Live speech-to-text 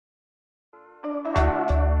Hello,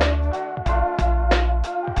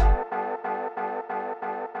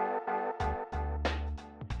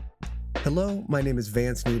 my name is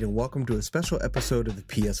Vance Need, and welcome to a special episode of the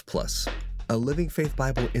PS Plus, a Living Faith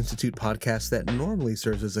Bible Institute podcast that normally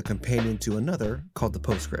serves as a companion to another called the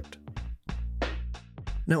Postscript.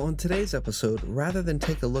 Now, on today's episode, rather than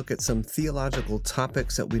take a look at some theological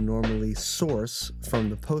topics that we normally source from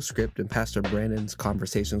the Postscript and Pastor Brandon's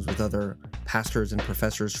conversations with other pastors and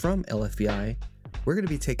professors from LFBI, we're going to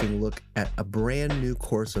be taking a look at a brand new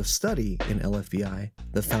course of study in LFBI,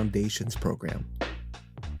 the Foundations Program.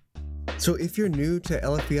 So if you're new to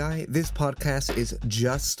LFBI, this podcast is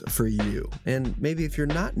just for you. And maybe if you're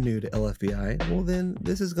not new to LFBI, well then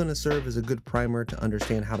this is going to serve as a good primer to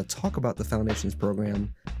understand how to talk about the Foundations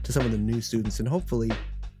program to some of the new students and hopefully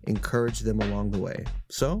encourage them along the way.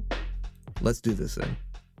 So let's do this thing.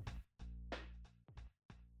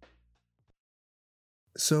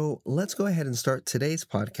 So let's go ahead and start today's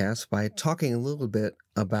podcast by talking a little bit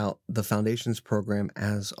about the Foundations program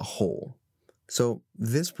as a whole. So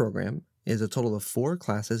this program is a total of 4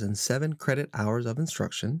 classes and 7 credit hours of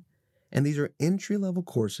instruction, and these are entry-level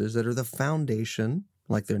courses that are the foundation,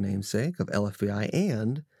 like their namesake, of LFBI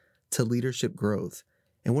and to leadership growth.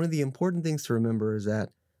 And one of the important things to remember is that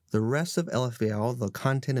the rest of LFBI, all the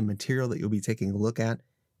content and material that you'll be taking a look at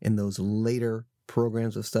in those later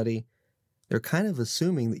programs of study, they're kind of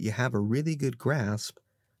assuming that you have a really good grasp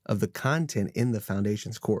of the content in the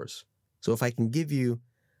Foundations course. So if I can give you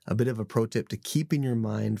a bit of a pro tip to keep in your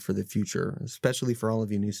mind for the future, especially for all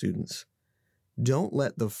of you new students. Don't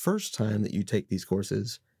let the first time that you take these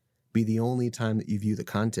courses be the only time that you view the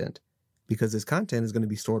content, because this content is going to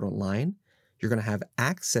be stored online. You're going to have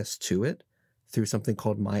access to it through something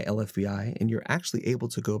called My LFBI, and you're actually able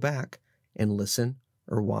to go back and listen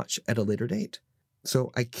or watch at a later date.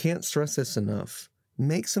 So I can't stress this enough.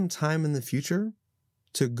 Make some time in the future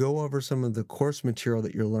to go over some of the course material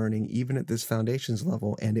that you're learning, even at this Foundations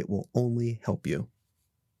level, and it will only help you.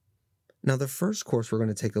 Now, the first course we're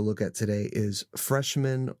going to take a look at today is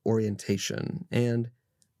Freshman Orientation, and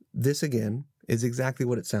this, again, is exactly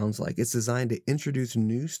what it sounds like. It's designed to introduce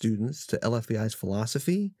new students to LFBI's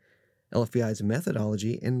philosophy, LFBI's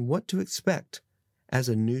methodology, and what to expect as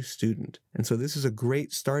a new student. And so this is a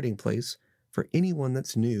great starting place for anyone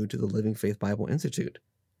that's new to the Living Faith Bible Institute.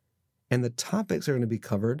 And the topics that are going to be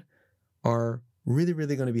covered are really,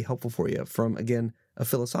 really going to be helpful for you from, again, a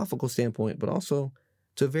philosophical standpoint, but also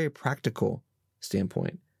to a very practical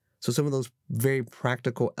standpoint. So some of those very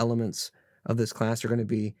practical elements of this class are going to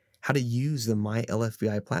be how to use the My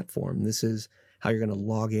LFBI platform. This is how you're going to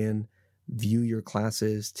log in, view your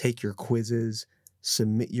classes, take your quizzes,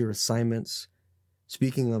 submit your assignments.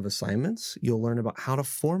 Speaking of assignments, you'll learn about how to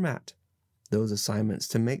format those assignments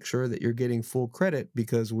to make sure that you're getting full credit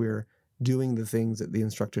because we're doing the things that the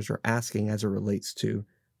instructors are asking as it relates to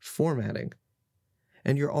formatting.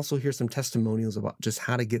 And you'll also hear some testimonials about just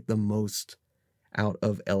how to get the most out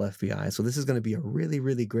of LFBI. So this is going to be a really,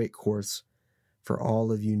 really great course for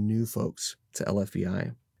all of you new folks to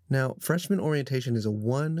LFBI. Now, Freshman Orientation is a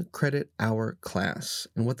 1 credit hour class.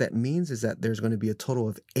 And what that means is that there's going to be a total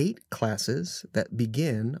of 8 classes that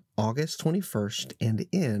begin August 21st and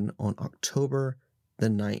end on October the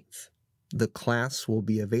 9th. The class will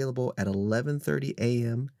be available at 11:30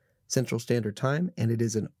 a.m. Central Standard Time, and it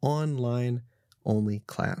is an online-only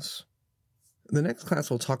class. The next class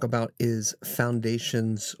we'll talk about is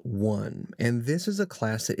Foundations 1, and this is a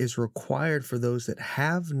class that is required for those that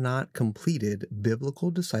have not completed biblical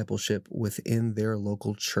discipleship within their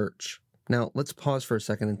local church. Now, let's pause for a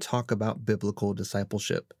second and talk about biblical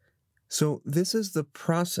discipleship. So this is the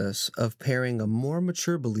process of pairing a more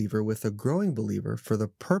mature believer with a growing believer for the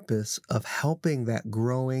purpose of helping that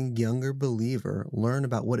growing younger believer learn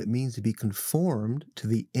about what it means to be conformed to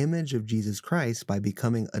the image of Jesus Christ by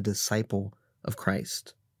becoming a disciple of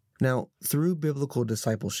Christ. Now, through biblical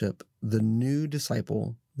discipleship, the new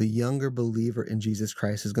disciple, the younger believer in Jesus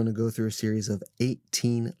Christ, is going to go through a series of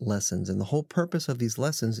 18 lessons. And the whole purpose of these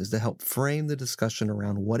lessons is to help frame the discussion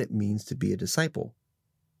around what it means to be a disciple.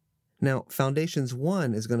 Now, Foundations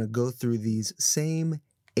 1 is going to go through these same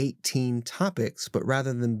 18 topics, but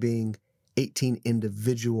rather than being 18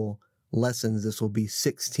 individual lessons, this will be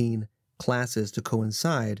 16 classes to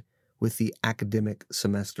coincide with the academic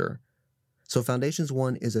semester. So Foundations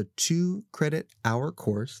 1 is a 2 credit hour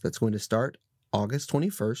course that's going to start August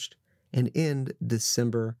 21st and end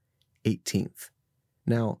December 18th.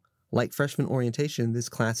 Now, like Freshman Orientation, this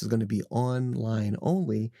class is going to be online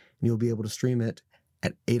only, and you'll be able to stream it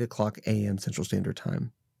at 8 o'clock a.m. Central Standard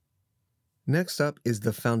Time. Next up is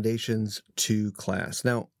the Foundations 2 class.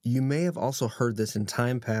 Now, you may have also heard this in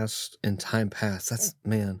time past. That's,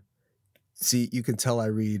 man. See, you can tell I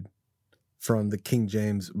read from the King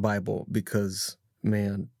James Bible because,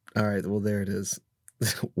 man, all right, well, there it is.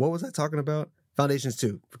 What was I talking about? Foundations 2.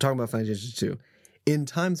 We're talking about Foundations 2. In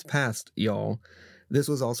times past, y'all, this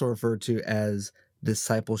was also referred to as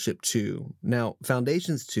Discipleship 2. Now,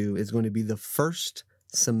 Foundations 2 is going to be the first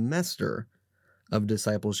semester of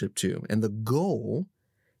Discipleship 2. And the goal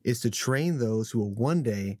is to train those who will one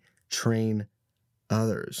day train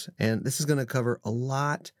others. And this is going to cover a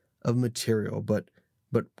lot of material, but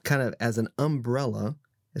kind of as an umbrella,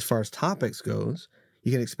 as far as topics goes,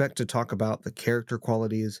 you can expect to talk about the character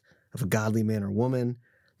qualities of a godly man or woman,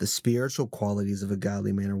 the spiritual qualities of a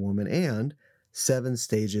godly man or woman, and 7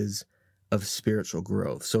 stages of spiritual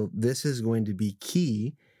growth. So this is going to be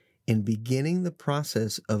key in beginning the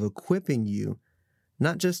process of equipping you,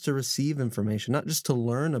 not just to receive information, not just to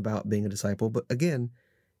learn about being a disciple, but again,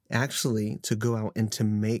 actually to go out and to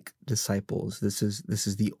make disciples. This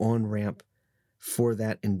is the on-ramp for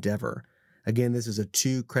that endeavor. Again, this is a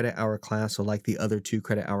 2 credit hour class, so like the other 2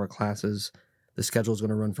 credit hour classes, the schedule is going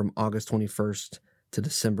to run from August 21st to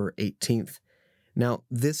December 18th. Now,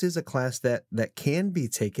 this is a class that can be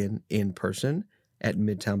taken in person at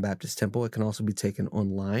Midtown Baptist Temple. It can also be taken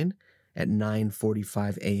online at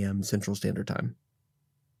 9:45 a.m. Central Standard Time.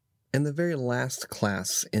 And the very last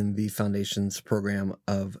class in the Foundations program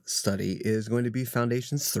of study is going to be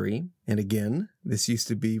Foundations 3. And again, this used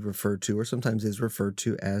to be referred to, or sometimes is referred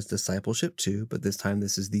to as Discipleship 2, but this time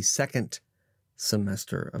this is the second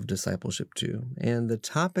semester of Discipleship 2. And the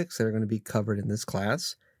topics that are going to be covered in this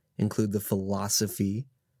class include the philosophy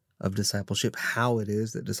of discipleship, how it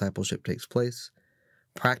is that discipleship takes place,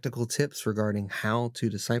 practical tips regarding how to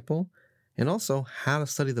disciple, and also how to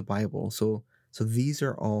study the Bible. So these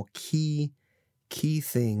are all key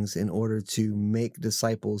things in order to make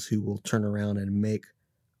disciples who will turn around and make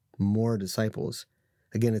more disciples.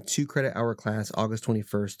 Again, a 2 credit hour class, August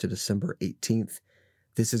 21st to December 18th.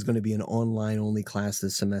 This is going to be an online-only class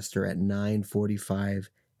this semester at 9:45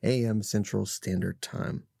 a.m. Central Standard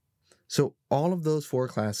Time. So all of those 4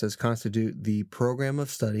 classes constitute the program of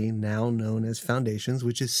study now known as Foundations,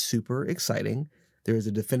 which is super exciting. There is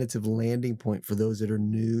a definitive landing point for those that are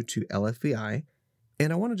new to LFBI.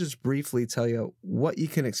 And I want to just briefly tell you what you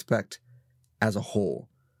can expect as a whole.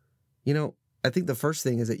 You know, I think the first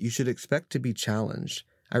thing is that you should expect to be challenged.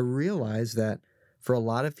 I realize that for a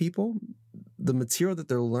lot of people, the material that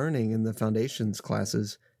they're learning in the Foundations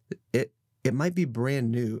classes, it might be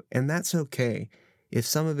brand new, and that's okay. If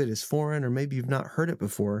some of it is foreign or maybe you've not heard it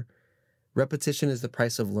before, repetition is the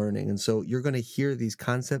price of learning. And so you're going to hear these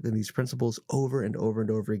concepts and these principles over and over and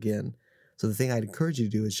over again. So the thing I'd encourage you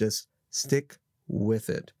to do is just stick with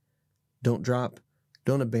it. Don't drop,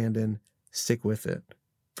 don't abandon, stick with it.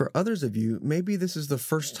 For others of you, maybe this is the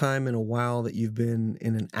first time in a while that you've been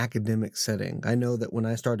in an academic setting. I know that when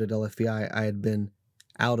I started LFBI, I had been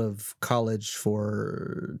out of college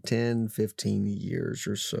for 10, 15 years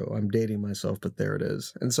or so. I'm dating myself, but there it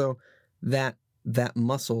is. And so that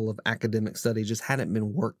muscle of academic study just hadn't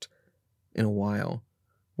been worked in a while.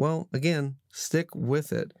 Well, again, stick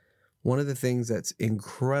with it. One of the things that's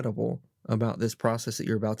incredible about this process that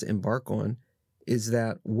you're about to embark on is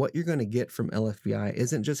that what you're going to get from LFBI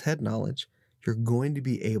isn't just head knowledge. You're going to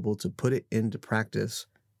be able to put it into practice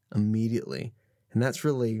immediately. And that's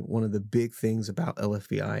really one of the big things about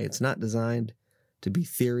LFBI. It's not designed to be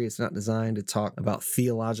theory. It's not designed to talk about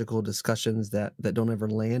theological discussions that don't ever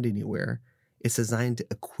land anywhere. It's designed to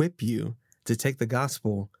equip you to take the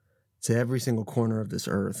gospel to every single corner of this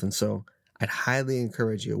earth. And so I'd highly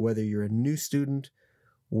encourage you, whether you're a new student,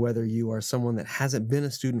 whether you are someone that hasn't been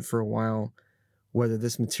a student for a while, whether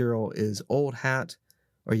this material is old hat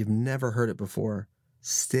or you've never heard it before,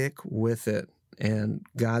 stick with it. And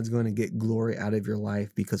God's going to get glory out of your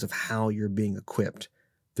life because of how you're being equipped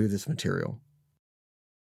through this material.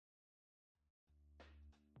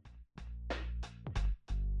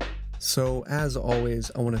 So, as always,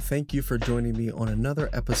 I want to thank you for joining me on another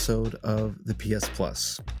episode of the PS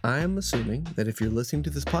Plus. I am assuming that if you're listening to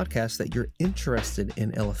this podcast that you're interested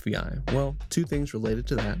in LFBI. Well, 2 things related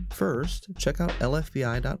to that. First, check out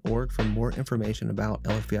lfbi.org for more information about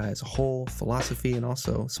LFBI as a whole, philosophy, and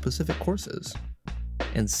also specific courses.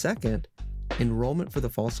 And second, enrollment for the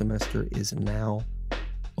fall semester is now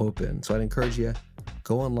open. So I'd encourage you,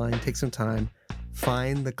 go online, take some time,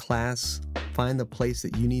 find the class, find the place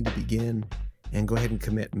that you need to begin, and go ahead and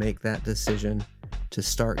commit. Make that decision to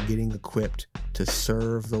start getting equipped to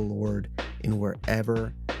serve the Lord in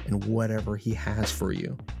wherever and whatever He has for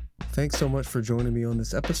you. Thanks so much for joining me on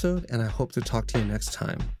this episode, and I hope to talk to you next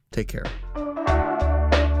time. Take care.